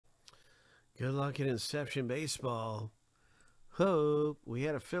Good luck in Inception baseball. Hope we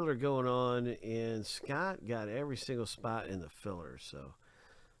had a filler going on, and Scott got every single spot in the filler. So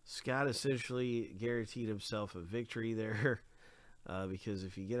Scott essentially guaranteed himself a victory there because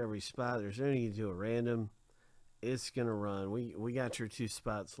if you get every spot, there's no need to do a random. It's gonna run. We got your 2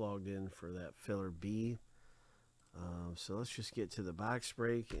 spots logged in for that filler B. So let's just get to the box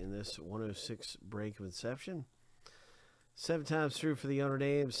break in this 106 break of Inception. 7 times through for the owner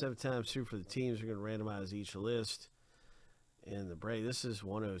name, 7 times through for the teams. We're going to randomize each list in the break. This is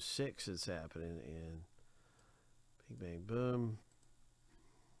 106 that's happening, and bing, bang, boom.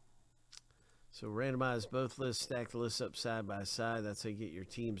 So randomize both lists, stack the lists up side by side. That's how you get your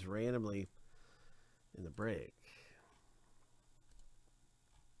teams randomly in the break.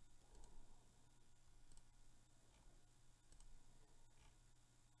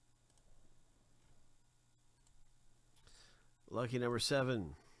 Lucky number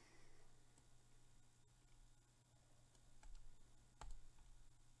 7.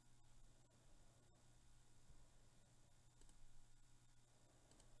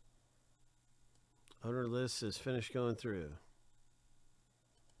 Owner list is finished going through.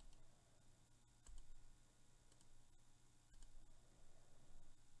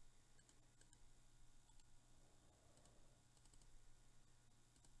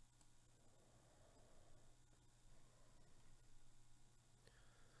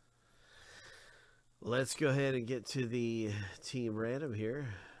 Let's go ahead and get to the team random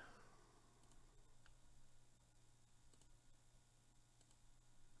here.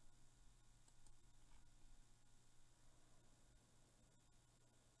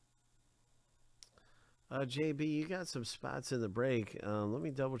 JB, you got some spots in the break. Let me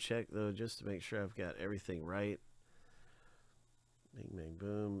double check though, just to make sure I've got everything right. Bing, bang,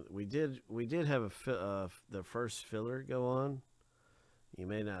 boom. We did have the first filler go on. You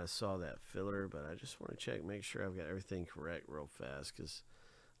may not have saw that filler, but I just want to check, make sure I've got everything correct real fast, because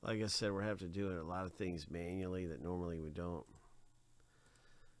like I said, we're having to do a lot of things manually that normally we don't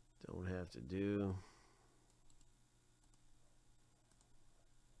have to do.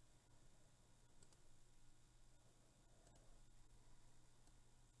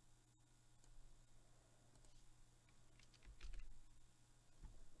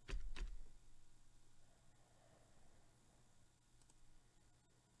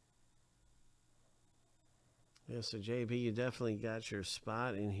 Yeah, so JB, you definitely got your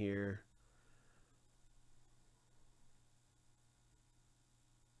spot in here.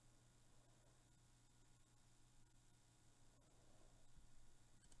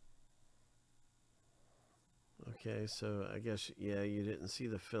 Okay, so I guess, yeah, you didn't see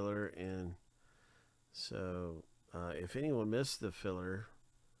the filler, and so if anyone missed the filler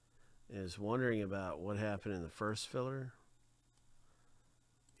and is wondering about what happened in the first filler,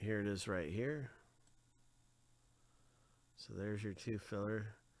 here it is right here. So there's your 2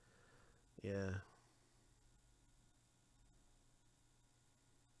 filler. Yeah.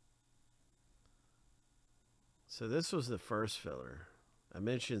 So this was the first filler. I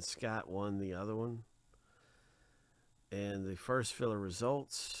mentioned Scott won the other one. And the first filler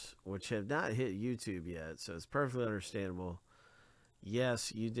results, which have not hit YouTube yet, so it's perfectly understandable.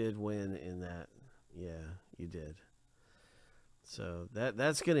 Yes, you did win in that. Yeah, you did. So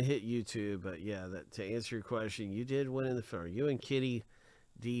that's going to hit YouTube, but yeah, to answer your question, you did win in the filler. You and Kitty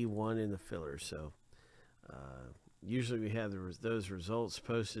D won in the filler. So usually we have those results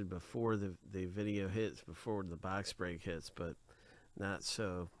posted before the video hits, before the box break hits, but not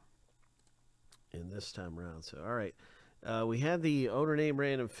so in this time around. So all right, we had the owner name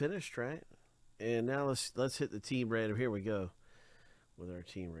random finished, right? And now let's hit the team random. Here we go with our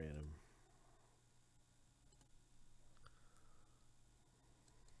team random.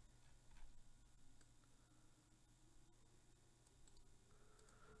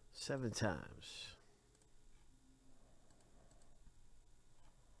 Seven times.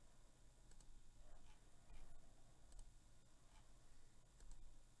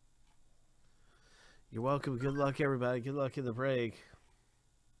 You're welcome. Good luck, everybody. Good luck in the break.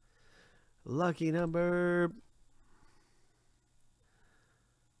 Lucky number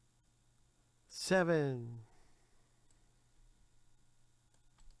 7.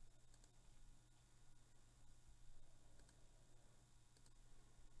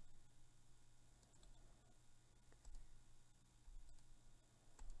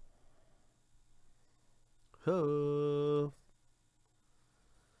 Ho.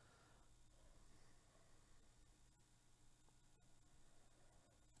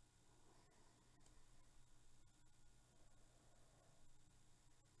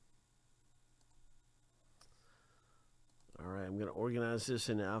 All right, I'm going to organize organize this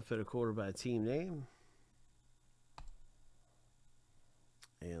in alphabetical order by team name.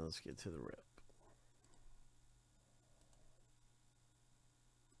 And let's get to the rip.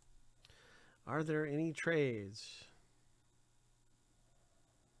 Are there any trades?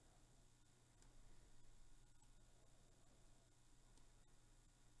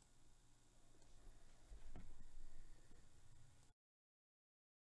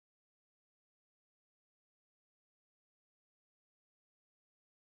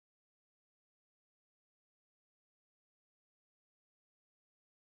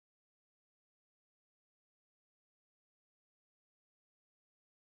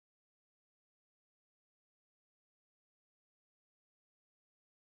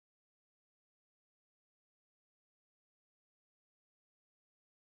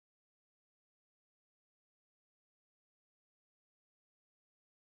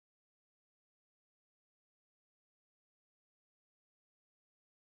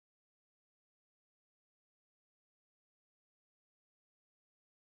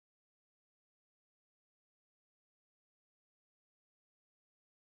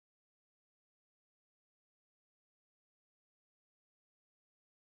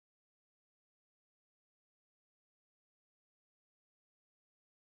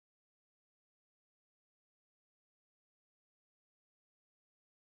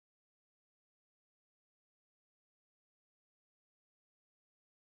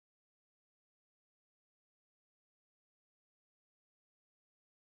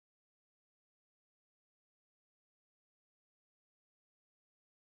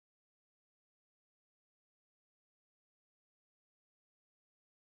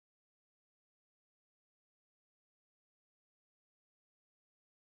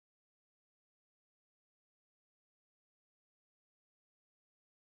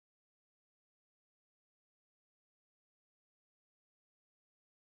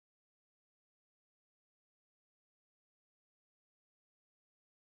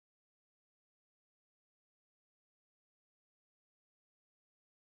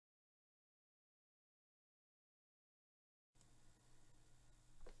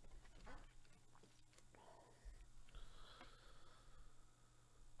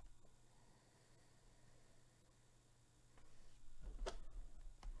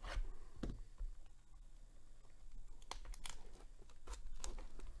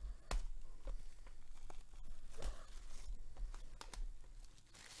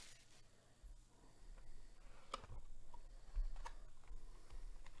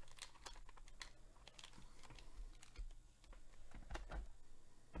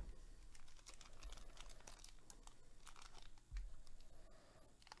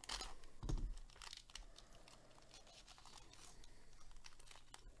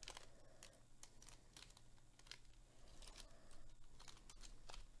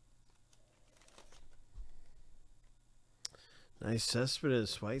 Nice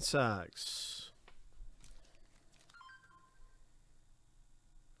Cespedes, White Sox.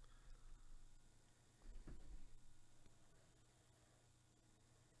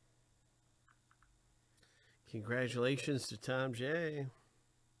 Congratulations to Tom J.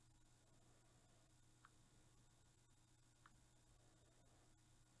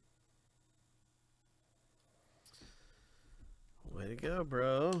 Way to go,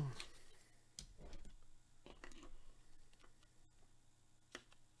 bro.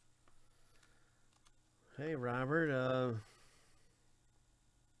 Hey, Robert.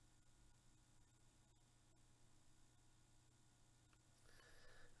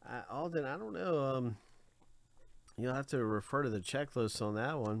 Alden, I don't know. You'll have to refer to the checklist on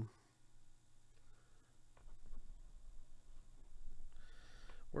that one.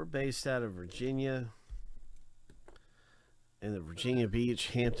 We're based out of Virginia in the Virginia Beach,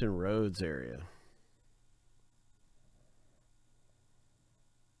 Hampton Roads area.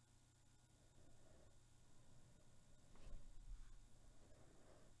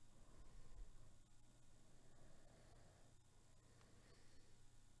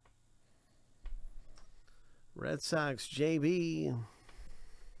 Red Sox, JB.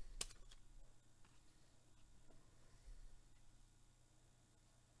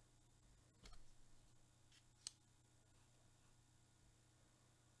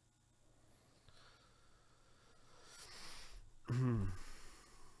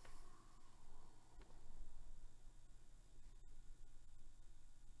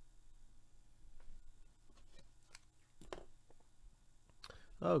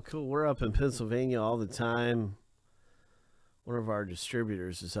 Oh, cool. We're up in Pennsylvania all the time. One of our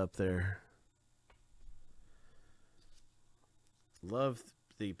distributors is up there. Love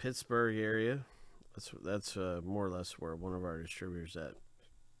the Pittsburgh area. That's more or less where one of our distributors at.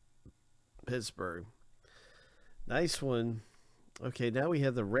 Pittsburgh. Nice one. Okay, now we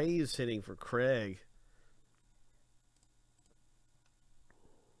have the Rays hitting for Craig.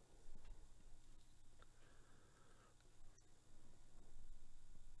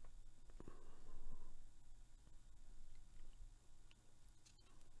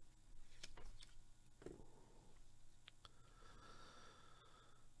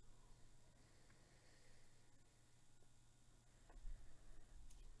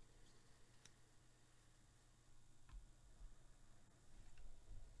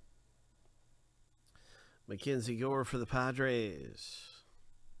 Mackenzie Gore for the Padres.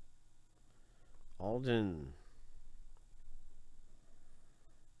 Alden.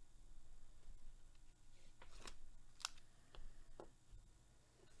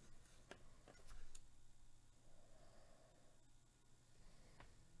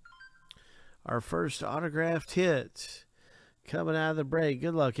 Our first autographed hit coming out of the break.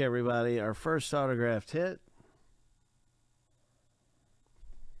 Good luck, everybody. Our first autographed hit.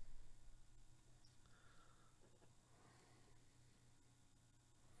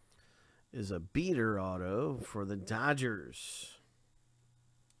 Is a beater auto for the Dodgers.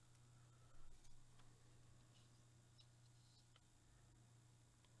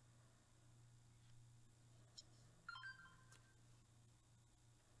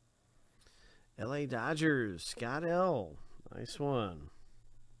 LA Dodgers, Scott L. Nice one.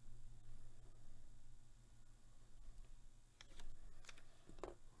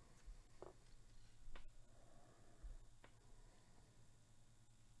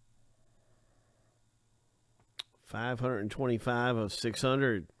 $525 of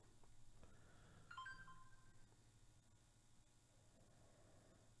 600.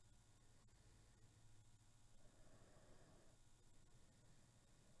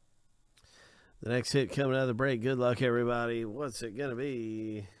 The next hit coming out of the break. Good luck, everybody. What's it going to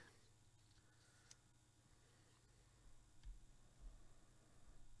be?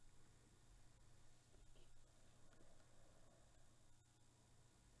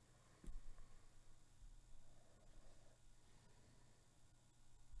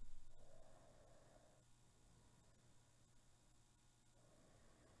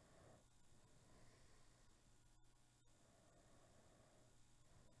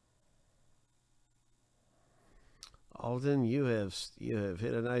 Alden, you have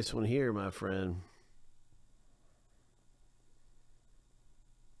hit a nice one here, my friend.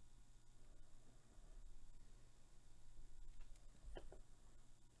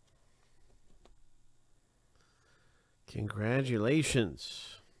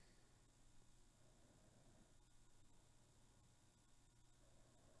 Congratulations.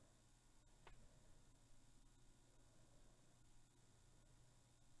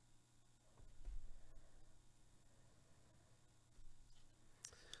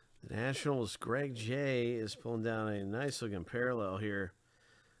 The Nationals, Greg J. is pulling down a nice looking parallel here.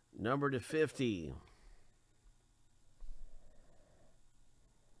 Number to 50.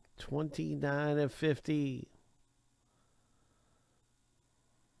 29 of 50.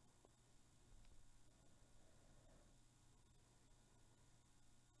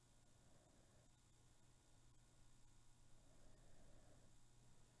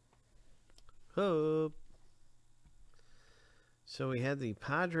 Hope. So we had the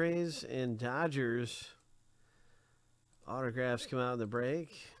Padres and Dodgers autographs come out in the break,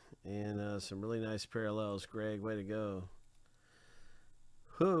 and some really nice parallels. Greg, way to go.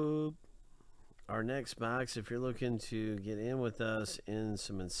 Hope. Our next box, if you're looking to get in with us in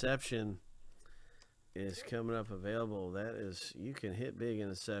some Inception, is coming up available. That is, you can hit big in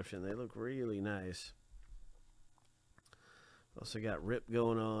Inception. They look really nice. Also got Rip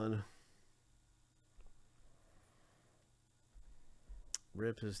going on.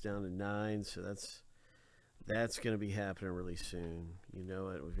 Rip is down to 9, so that's going to be happening really soon. You know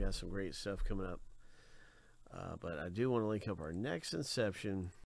it. We've got some great stuff coming up. But I do want to link up our next Inception